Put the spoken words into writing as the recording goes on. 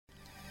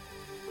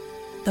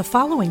The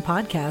following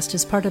podcast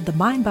is part of the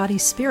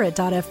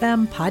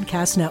MindBodySpirit.fm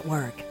podcast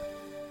network.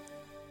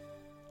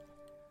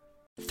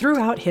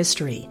 Throughout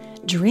history,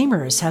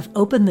 dreamers have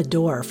opened the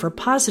door for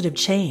positive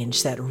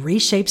change that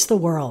reshapes the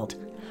world.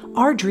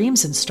 Our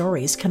dreams and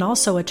stories can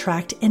also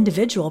attract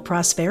individual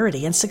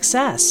prosperity and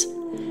success.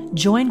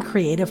 Join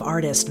creative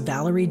artist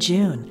Valerie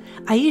June,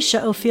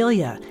 Aisha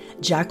Ophelia,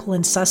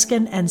 Jacqueline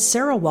Suskin, and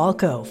Sarah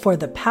Walco for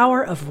The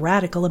Power of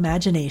Radical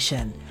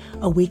Imagination,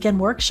 a weekend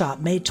workshop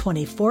May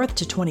 24th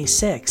to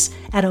 26th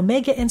at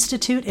Omega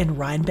Institute in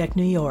Rhinebeck,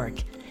 New York.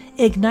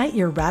 Ignite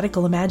your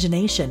radical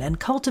imagination and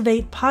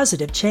cultivate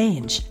positive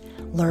change.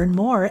 Learn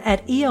more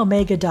at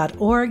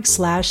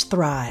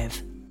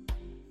eomega.org/thrive.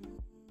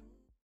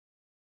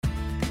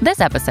 This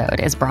episode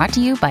is brought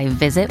to you by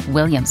Visit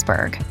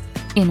Williamsburg.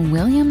 In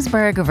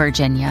Williamsburg,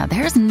 Virginia,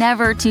 there's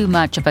never too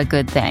much of a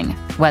good thing.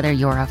 Whether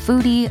you're a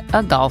foodie,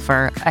 a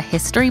golfer, a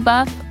history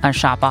buff, a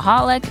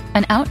shopaholic,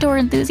 an outdoor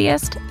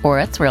enthusiast, or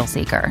a thrill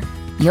seeker,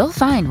 you'll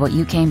find what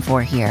you came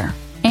for here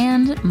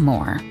and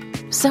more.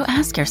 So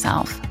ask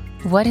yourself,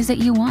 what is it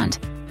you want?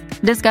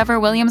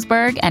 Discover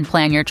Williamsburg and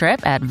plan your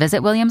trip at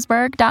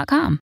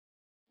visitwilliamsburg.com.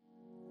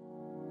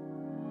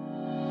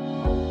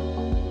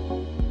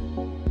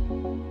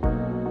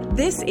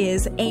 This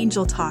is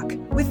Angel Talk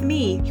with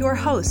me, your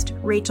host,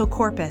 Rachel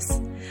Corpus.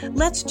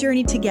 Let's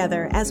journey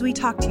together as we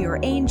talk to your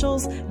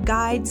angels,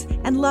 guides,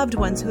 and loved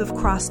ones who have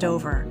crossed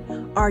over.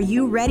 Are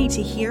you ready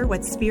to hear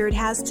what Spirit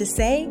has to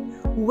say?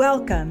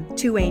 Welcome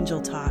to Angel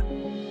Talk.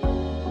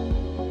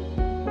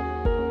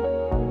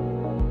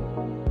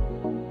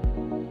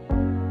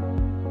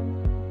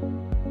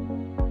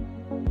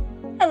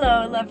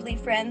 Hello, lovely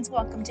friends.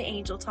 Welcome to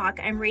Angel Talk.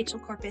 I'm Rachel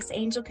Corpus,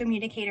 angel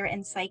communicator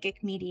and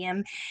psychic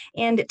medium.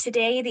 And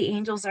today the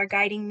angels are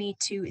guiding me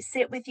to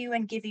sit with you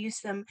and give you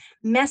some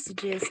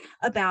messages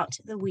about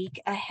the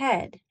week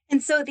ahead.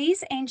 And so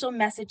these angel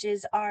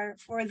messages are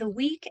for the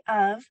week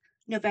of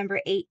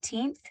November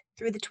 18th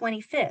through the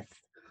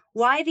 25th.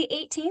 Why the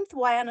 18th?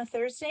 Why on a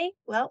Thursday?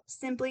 Well,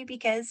 simply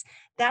because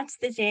that's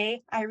the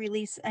day I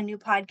release a new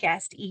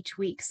podcast each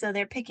week. So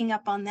they're picking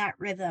up on that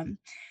rhythm.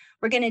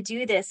 We're going to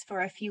do this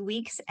for a few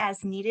weeks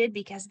as needed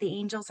because the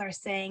angels are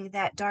saying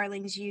that,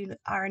 darlings, you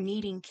are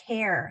needing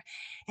care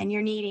and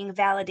you're needing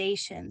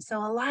validation. So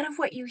a lot of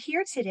what you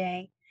hear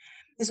today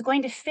is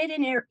going to fit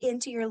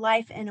into your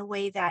life in a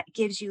way that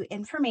gives you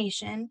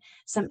information,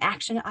 some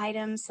action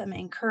items, some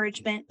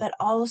encouragement, but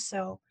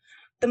also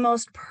the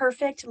most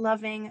perfect,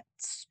 loving,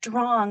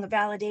 strong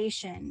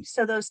validation.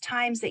 So those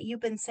times that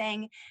you've been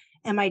saying,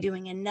 am I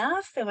doing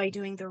enough? Am I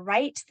doing the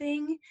right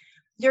thing?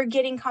 You're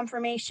getting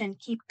confirmation.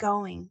 Keep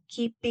going.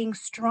 Keep being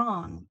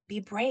strong. Be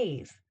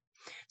brave.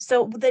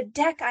 So the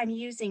deck I'm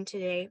using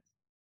today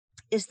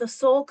is the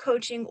Soul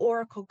Coaching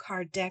Oracle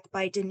card deck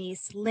by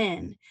Denise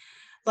Linn.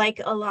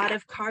 Like a lot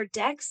of card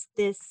decks,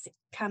 this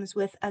comes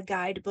with a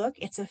guidebook.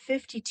 It's a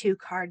 52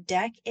 card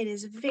deck. It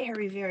is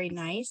very, very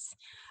nice.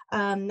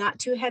 Not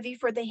too heavy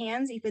for the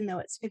hands, even though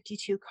it's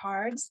 52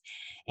 cards.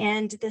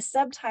 And the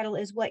subtitle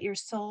is What Your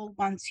Soul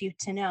Wants You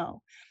to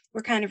Know.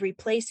 We're kind of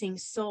replacing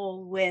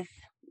soul with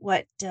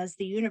what does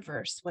the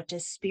universe, what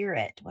does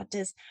spirit, what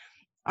does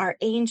our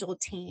angel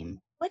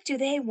team, what do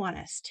they want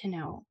us to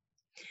know?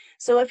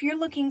 So if you're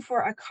looking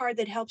for a card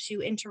that helps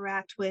you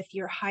interact with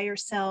your higher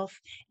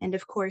self and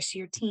of course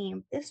your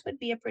team, this would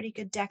be a pretty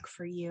good deck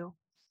for you.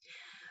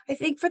 I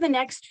think for the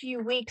next few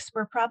weeks,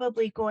 we're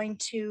probably going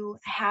to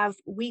have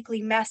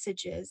weekly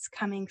messages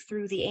coming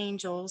through the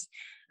angels.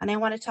 And I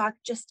want to talk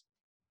just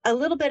a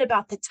little bit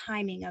about the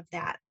timing of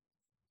that.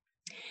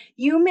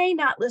 You may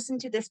not listen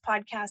to this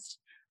podcast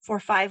for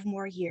 5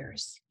 more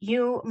years.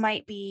 You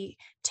might be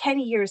 10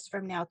 years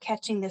from now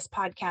catching this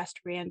podcast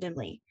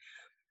randomly.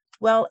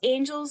 Well,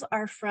 angels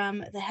are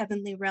from the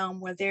heavenly realm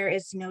where there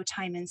is no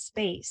time and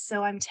space.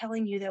 So I'm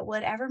telling you that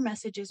whatever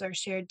messages are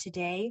shared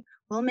today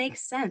will make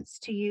sense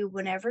to you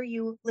whenever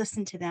you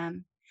listen to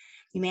them.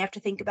 You may have to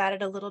think about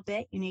it a little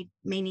bit. You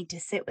may need to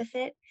sit with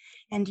it.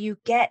 And you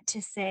get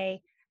to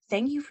say,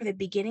 thank you for the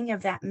beginning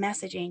of that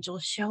message, angel.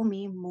 Show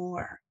me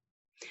more.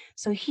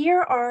 So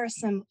here are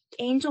some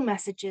angel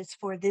messages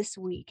for this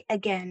week.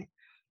 Again,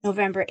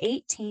 November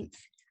 18th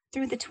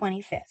through the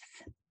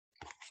 25th.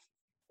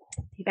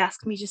 You've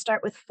asked me to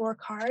start with 4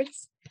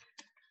 cards.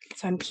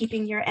 So I'm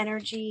keeping your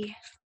energy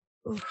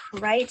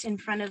right in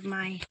front of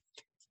my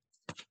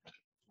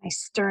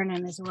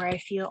sternum is where I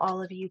feel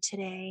all of you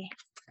today.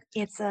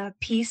 It's a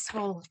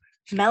peaceful,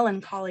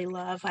 melancholy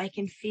love. I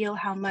can feel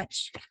how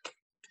much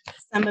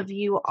some of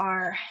you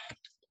are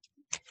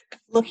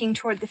looking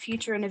toward the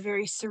future in a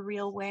very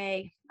surreal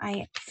way.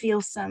 I feel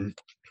some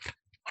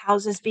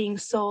houses being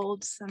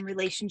sold, some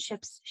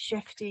relationships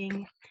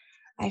shifting.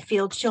 I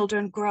feel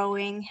children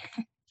growing.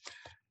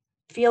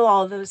 Feel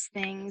all those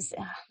things.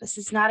 This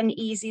is not an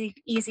easy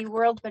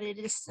world, but it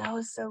is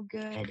so, so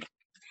good.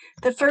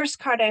 The first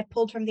card I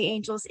pulled from the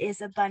angels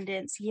is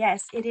abundance.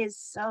 Yes, it is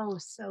so,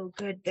 so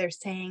good, they're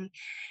saying.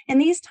 In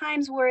these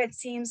times where it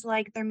seems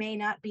like there may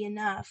not be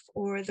enough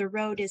or the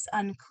road is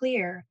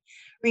unclear,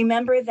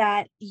 remember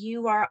that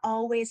you are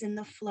always in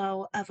the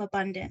flow of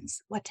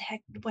abundance. What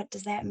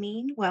does that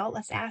mean? Well,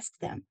 let's ask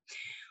them.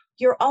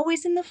 You're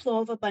always in the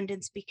flow of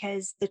abundance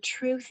because the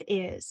truth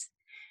is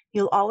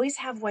you'll always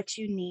have what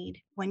you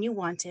need when you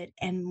want it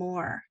and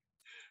more.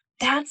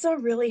 That's a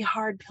really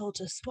hard pill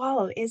to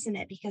swallow, isn't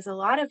it? Because a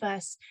lot of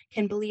us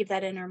can believe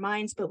that in our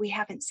minds, but we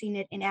haven't seen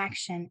it in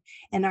action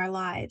in our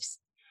lives.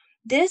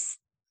 This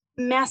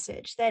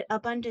message that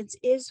abundance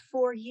is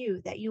for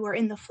you, that you are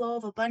in the flow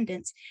of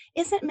abundance,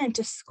 isn't meant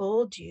to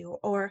scold you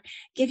or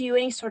give you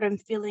any sort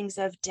of feelings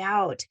of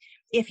doubt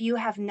if you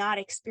have not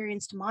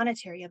experienced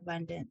monetary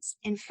abundance.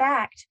 In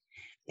fact,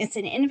 it's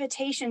an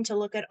invitation to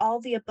look at all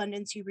the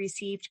abundance you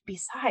received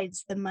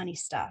besides the money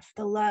stuff,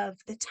 the love,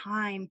 the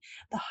time,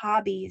 the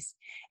hobbies,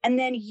 and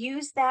then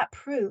use that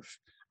proof.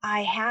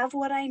 I have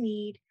what I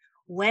need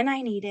when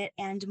I need it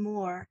and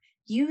more.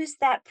 Use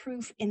that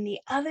proof in the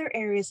other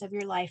areas of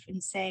your life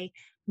and say,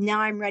 now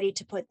I'm ready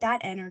to put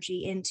that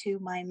energy into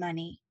my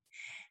money.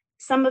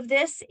 Some of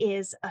this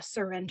is a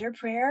surrender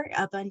prayer,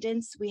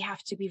 abundance. We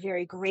have to be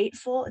very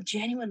grateful,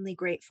 genuinely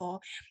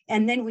grateful.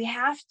 And then we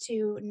have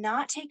to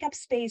not take up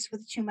space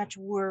with too much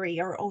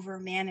worry or over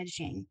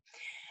managing.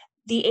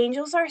 The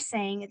angels are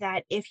saying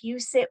that if you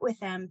sit with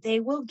them, they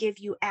will give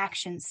you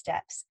action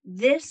steps.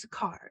 This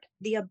card,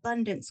 the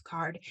abundance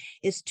card,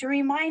 is to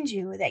remind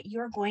you that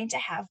you're going to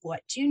have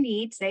what you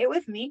need, say it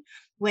with me,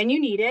 when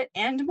you need it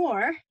and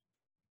more.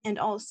 And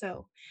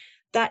also,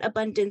 that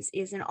abundance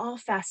is in all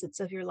facets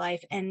of your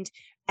life, and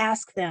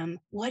ask them,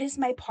 what is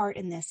my part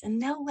in this?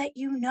 And they'll let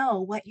you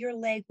know what your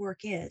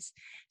legwork is.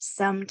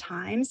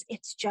 Sometimes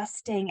it's just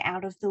staying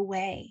out of the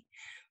way.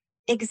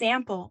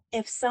 Example,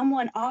 if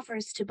someone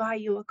offers to buy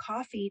you a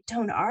coffee,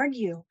 don't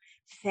argue.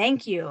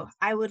 Thank you.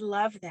 I would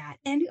love that.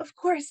 And of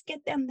course,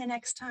 get them the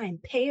next time.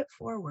 Pay it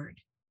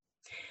forward.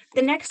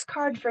 The next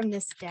card from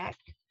this deck,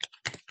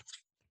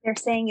 they're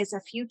saying, is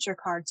a future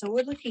card. So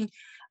we're looking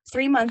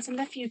 3 months in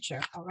the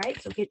future. All right.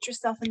 So get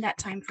yourself in that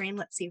time frame.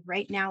 Let's see.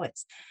 Right now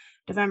it's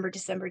November,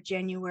 December,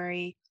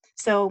 January.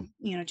 So,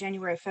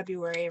 January,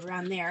 February,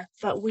 around there.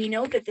 But we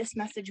know that this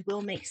message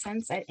will make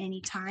sense at any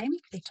time.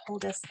 They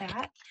told us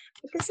that.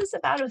 But this is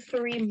about a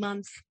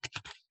 3-month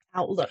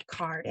outlook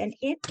card, and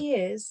it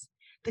is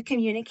the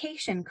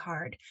communication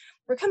card.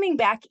 We're coming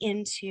back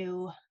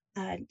into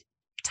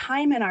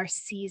time in our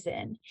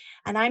season,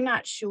 and I'm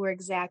not sure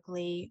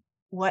exactly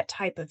what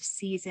type of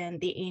season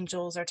the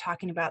angels are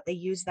talking about. They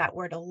use that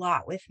word a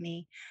lot with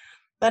me.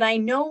 But I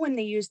know when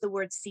they use the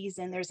word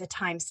season, there's a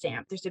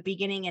timestamp, there's a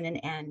beginning and an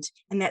end,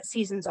 and that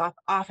seasons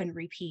often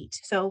repeat.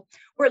 So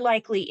we're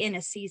likely in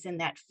a season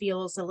that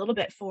feels a little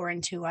bit foreign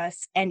to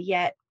us and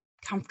yet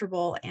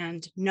comfortable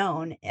and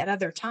known at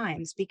other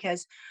times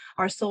because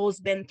our soul's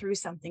been through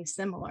something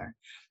similar,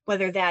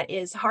 whether that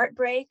is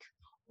heartbreak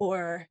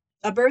or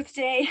a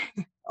birthday.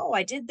 Oh,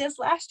 I did this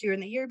last year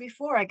and the year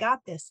before I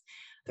got this.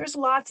 There's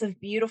lots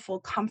of beautiful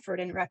comfort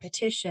and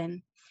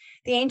repetition.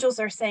 The angels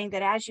are saying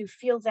that as you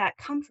feel that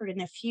comfort in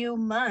a few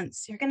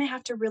months, you're going to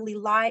have to really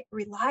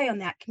rely on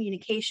that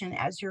communication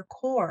as your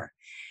core,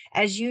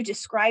 as you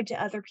describe to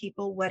other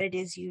people what it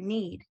is you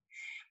need.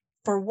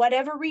 For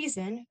whatever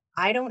reason,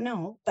 I don't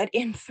know, but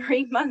in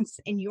 3 months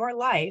in your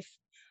life,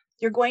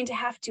 you're going to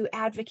have to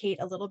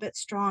advocate a little bit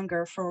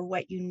stronger for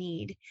what you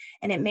need.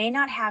 And it may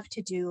not have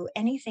to do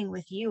anything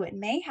with you. It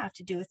may have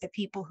to do with the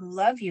people who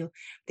love you.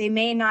 They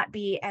may not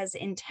be as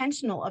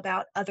intentional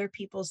about other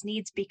people's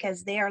needs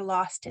because they are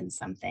lost in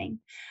something.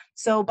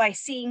 So by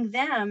seeing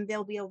them,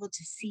 they'll be able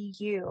to see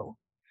you.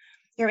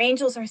 Your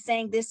angels are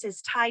saying this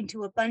is tied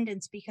to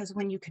abundance because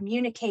when you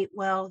communicate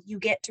well, you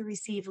get to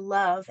receive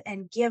love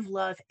and give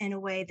love in a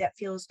way that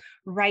feels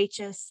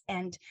righteous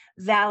and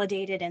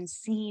validated and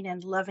seen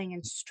and loving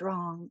and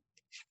strong.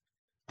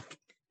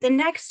 The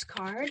next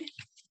card,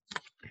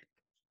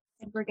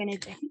 I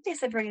think they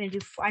said we're going to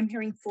do, I'm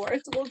hearing 4,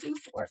 so we'll do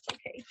 4.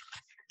 Okay.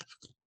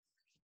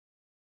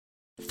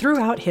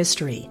 Throughout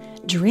history,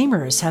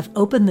 dreamers have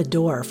opened the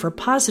door for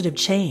positive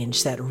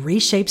change that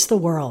reshapes the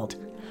world.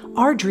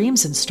 Our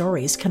dreams and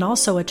stories can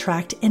also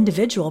attract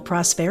individual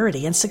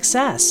prosperity and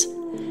success.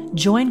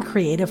 Join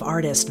creative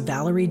artist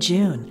Valerie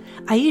June,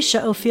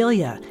 Aisha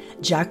Ophelia,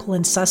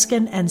 Jacqueline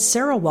Suskin, and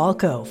Sarah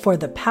Walco for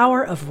The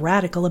Power of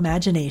Radical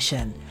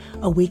Imagination,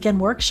 a weekend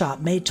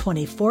workshop May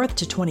 24th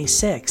to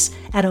 26th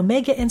at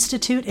Omega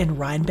Institute in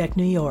Rhinebeck,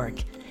 New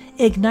York.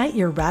 Ignite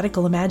your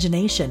radical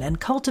imagination and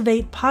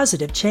cultivate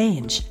positive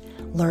change.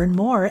 Learn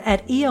more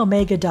at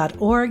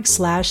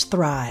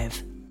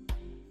eomega.org/thrive.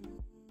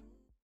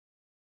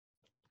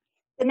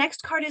 The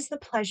next card is the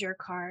pleasure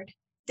card.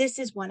 This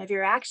is one of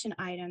your action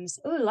items.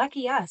 Oh,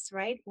 lucky us,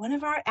 right? One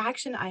of our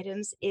action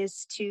items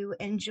is to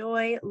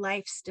enjoy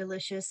life's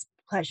delicious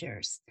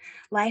pleasures,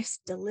 life's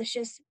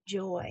delicious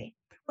joy.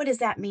 What does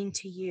that mean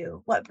to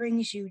you? What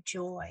brings you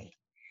joy?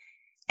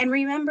 And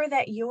remember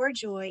that your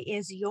joy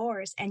is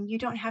yours and you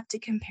don't have to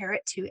compare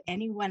it to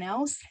anyone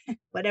else.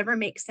 Whatever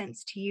makes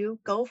sense to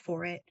you, go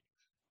for it.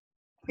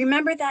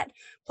 Remember that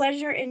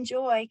pleasure and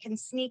joy can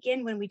sneak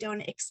in when we don't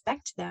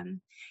expect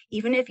them.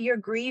 Even if you're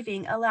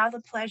grieving, allow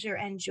the pleasure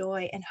and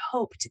joy and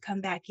hope to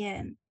come back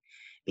in.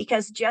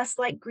 Because just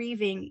like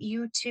grieving,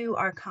 you too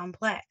are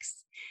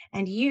complex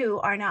and you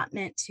are not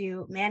meant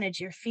to manage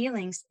your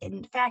feelings.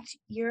 In fact,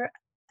 you're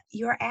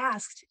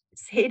asked,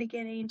 say it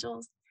again,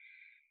 angels,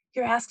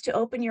 you're asked to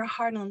open your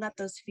heart and let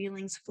those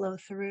feelings flow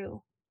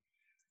through.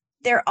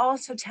 They're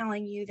also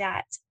telling you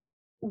that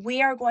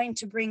we are going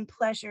to bring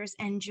pleasures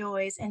and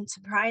joys and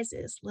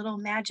surprises, little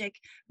magic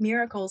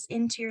miracles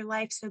into your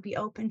life. So be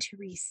open to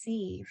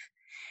receive.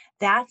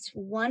 That's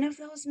one of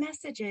those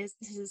messages.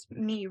 This is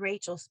me,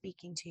 Rachel,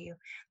 speaking to you.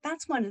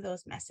 That's one of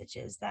those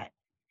messages that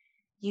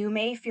you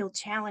may feel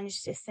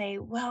challenged to say,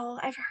 well,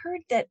 I've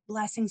heard that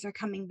blessings are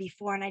coming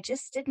before and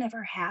it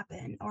never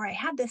happen. Or I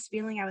had this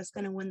feeling I was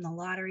going to win the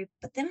lottery,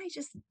 but then I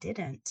just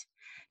didn't.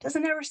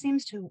 Doesn't ever seem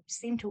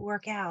to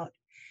work out.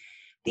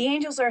 The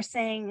angels are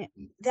saying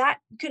that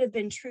could have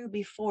been true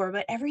before,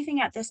 but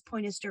everything at this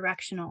point is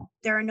directional.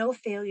 There are no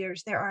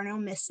failures. There are no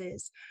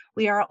misses.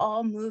 We are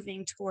all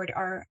moving toward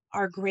our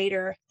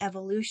greater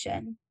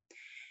evolution.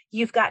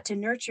 You've got to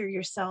nurture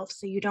yourself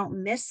so you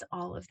don't miss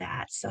all of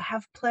that. So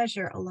have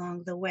pleasure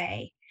along the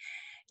way.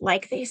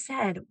 Like they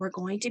said, we're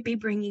going to be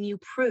bringing you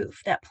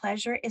proof that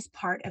pleasure is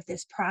part of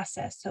this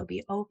process. So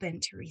be open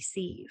to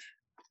receive.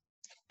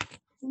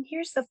 And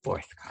here's the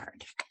fourth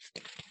card.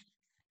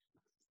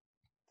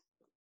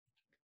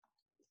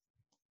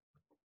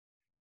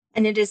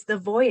 And it is the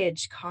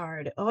voyage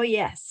card. Oh,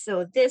 yes.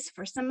 So this,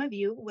 for some of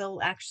you, will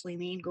actually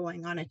mean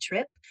going on a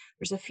trip.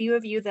 There's a few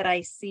of you that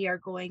I see are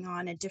going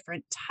on a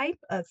different type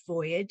of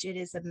voyage. It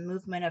is a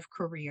movement of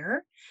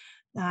career.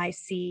 I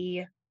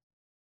see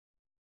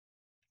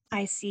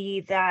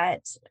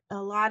that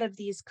a lot of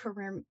these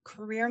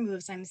career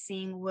moves I'm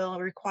seeing will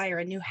require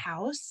a new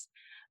house,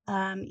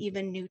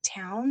 even new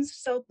towns.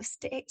 So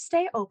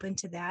stay open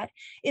to that.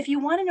 If you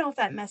want to know if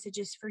that message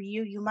is for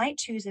you, you might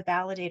choose a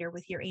validator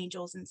with your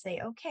angels and say,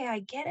 okay,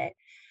 I get it.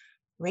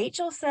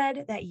 Rachel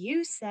said that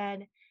you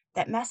said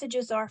that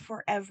messages are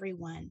for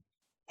everyone.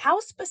 How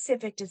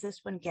specific does this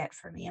one get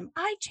for me? Am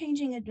I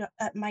changing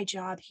my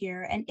job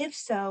here? And if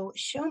so,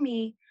 show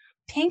me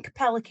pink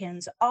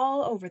pelicans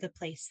all over the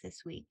place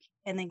this week.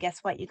 And then guess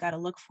what? You got to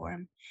look for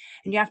them.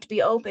 And you have to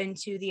be open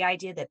to the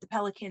idea that the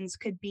pelicans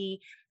could be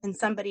in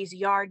somebody's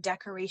yard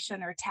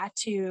decoration or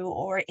tattoo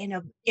or in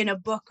a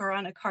book or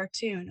on a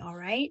cartoon. All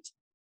right.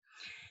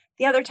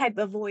 The other type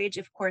of voyage,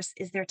 of course,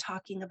 is they're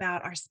talking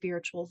about our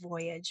spiritual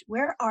voyage.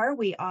 Where are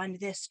we on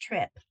this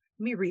trip?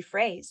 Let me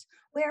rephrase.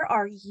 Where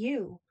are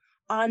you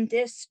on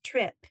this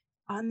trip,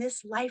 on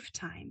this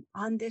lifetime,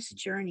 on this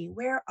journey?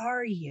 Where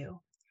are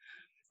you?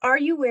 Are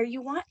you where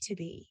you want to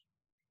be?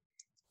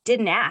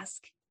 Didn't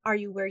ask. Are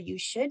you where you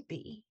should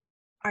be?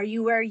 Are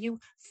you where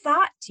you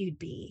thought you'd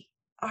be?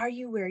 Are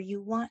you where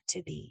you want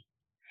to be?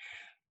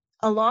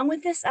 Along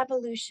with this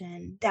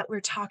evolution that we're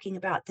talking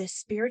about, this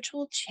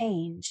spiritual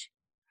change,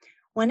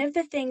 one of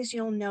the things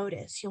you'll know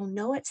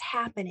it's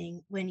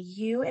happening when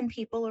you and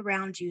people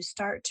around you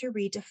start to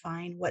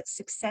redefine what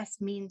success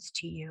means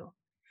to you.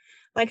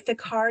 Like the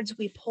cards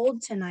we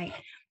pulled tonight,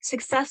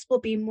 success will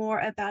be more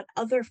about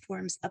other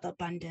forms of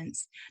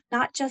abundance,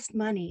 not just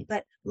money,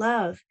 but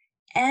love,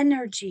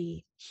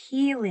 energy,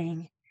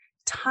 healing,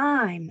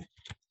 time.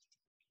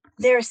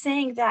 They're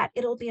saying that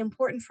it'll be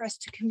important for us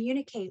to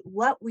communicate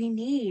what we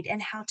need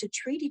and how to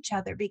treat each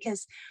other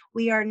because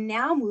we are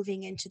now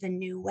moving into the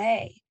new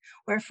way,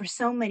 where for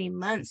so many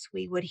months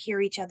we would hear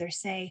each other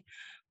say,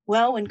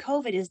 well, when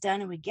COVID is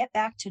done and we get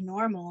back to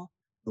normal,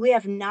 we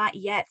have not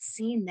yet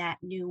seen that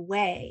new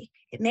way.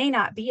 It may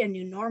not be a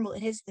new normal,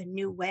 it is the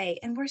new way,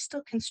 and we're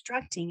still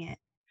constructing it.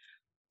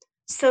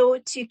 So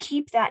to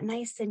keep that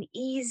nice and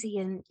easy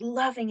and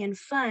loving and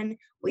fun,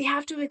 we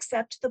have to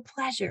accept the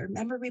pleasure.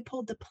 Remember, we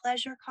pulled the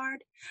pleasure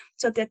card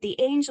so that the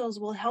angels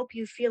will help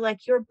you feel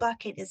like your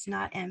bucket is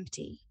not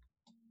empty.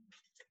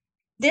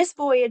 This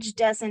voyage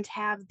doesn't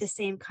have the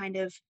same kind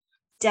of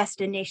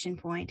destination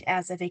point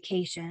as a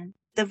vacation.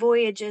 The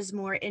voyage is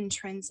more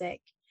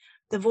intrinsic.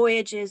 The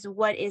voyage is,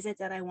 what is it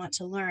that I want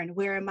to learn?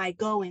 Where am I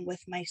going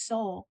with my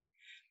soul?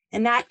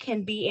 And that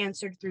can be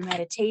answered through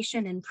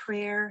meditation and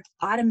prayer,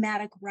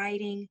 automatic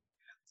writing,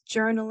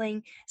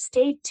 journaling.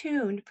 Stay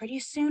tuned.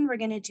 Pretty soon, we're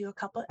going to do a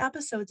couple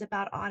episodes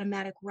about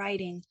automatic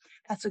writing.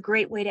 That's a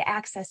great way to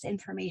access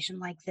information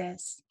like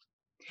this.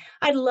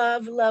 I'd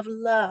love, love,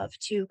 love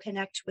to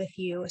connect with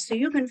you. So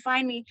you can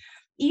find me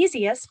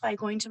easiest by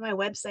going to my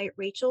website,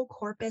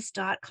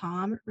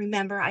 rachelcorpus.com.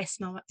 Remember, I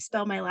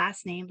spell my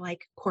last name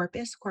like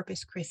Corpus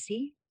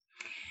Christi.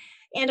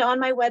 And on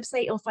my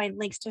website, you'll find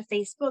links to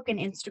Facebook and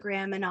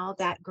Instagram and all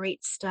that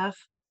great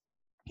stuff.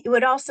 It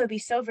would also be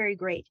so very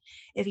great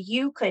if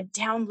you could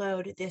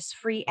download this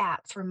free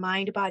app for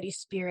Mind, Body,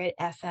 Spirit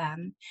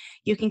FM.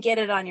 You can get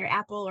it on your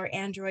Apple or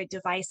Android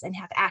device and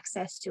have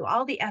access to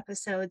all the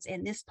episodes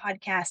in this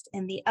podcast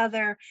and the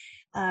other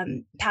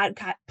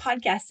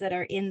podcasts that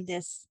are in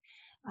this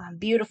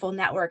beautiful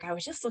network. I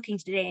was just looking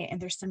today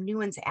and there's some new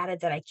ones added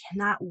that I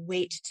cannot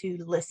wait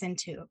to listen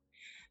to.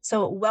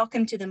 So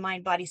welcome to the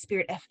Mind, Body,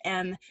 Spirit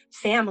FM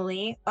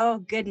family. Oh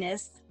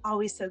goodness,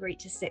 always so great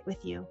to sit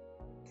with you.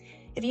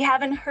 If you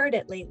haven't heard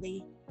it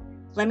lately,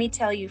 let me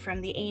tell you from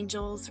the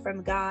angels,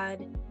 from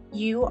God,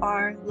 you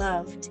are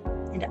loved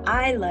and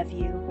I love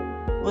you.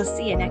 We'll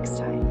see you next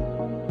time.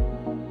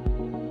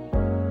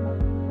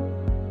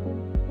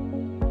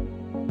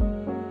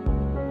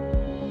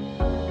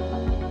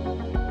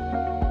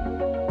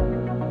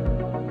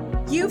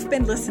 You've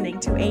been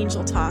listening to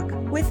Angel Talk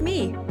with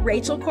me,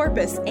 Rachel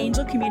Corpus,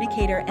 angel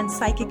communicator and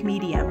psychic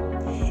medium.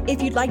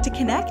 If you'd like to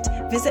connect,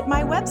 visit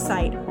my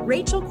website,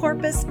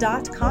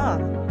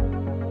 rachelcorpus.com.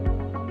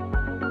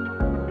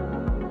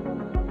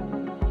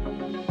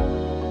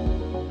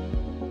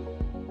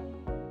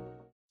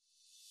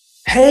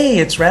 Hey,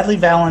 it's Radley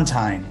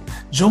Valentine.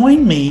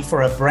 Join me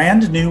for a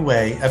brand new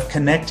way of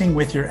connecting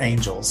with your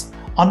angels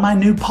on my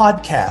new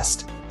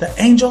podcast, The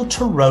Angel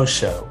Tarot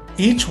Show.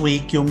 Each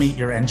week, you'll meet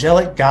your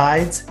angelic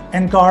guides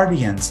and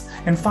guardians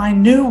and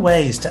find new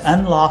ways to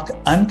unlock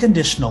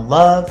unconditional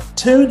love,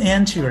 tune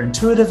into your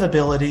intuitive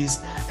abilities,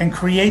 and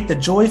create the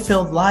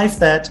joy-filled life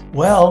that,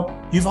 well,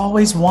 you've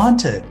always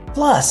wanted.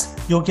 Plus,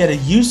 you'll get a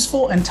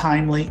useful and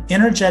timely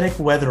energetic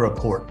weather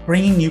report,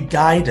 bringing you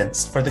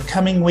guidance for the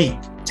coming week.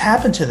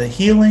 Tap into the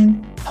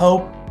healing,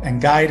 hope,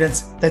 and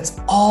guidance that's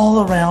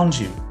all around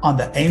you on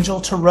the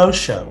Angel Tarot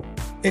Show,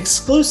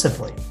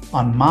 exclusively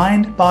on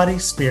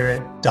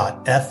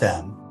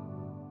mindbodyspirit.fm.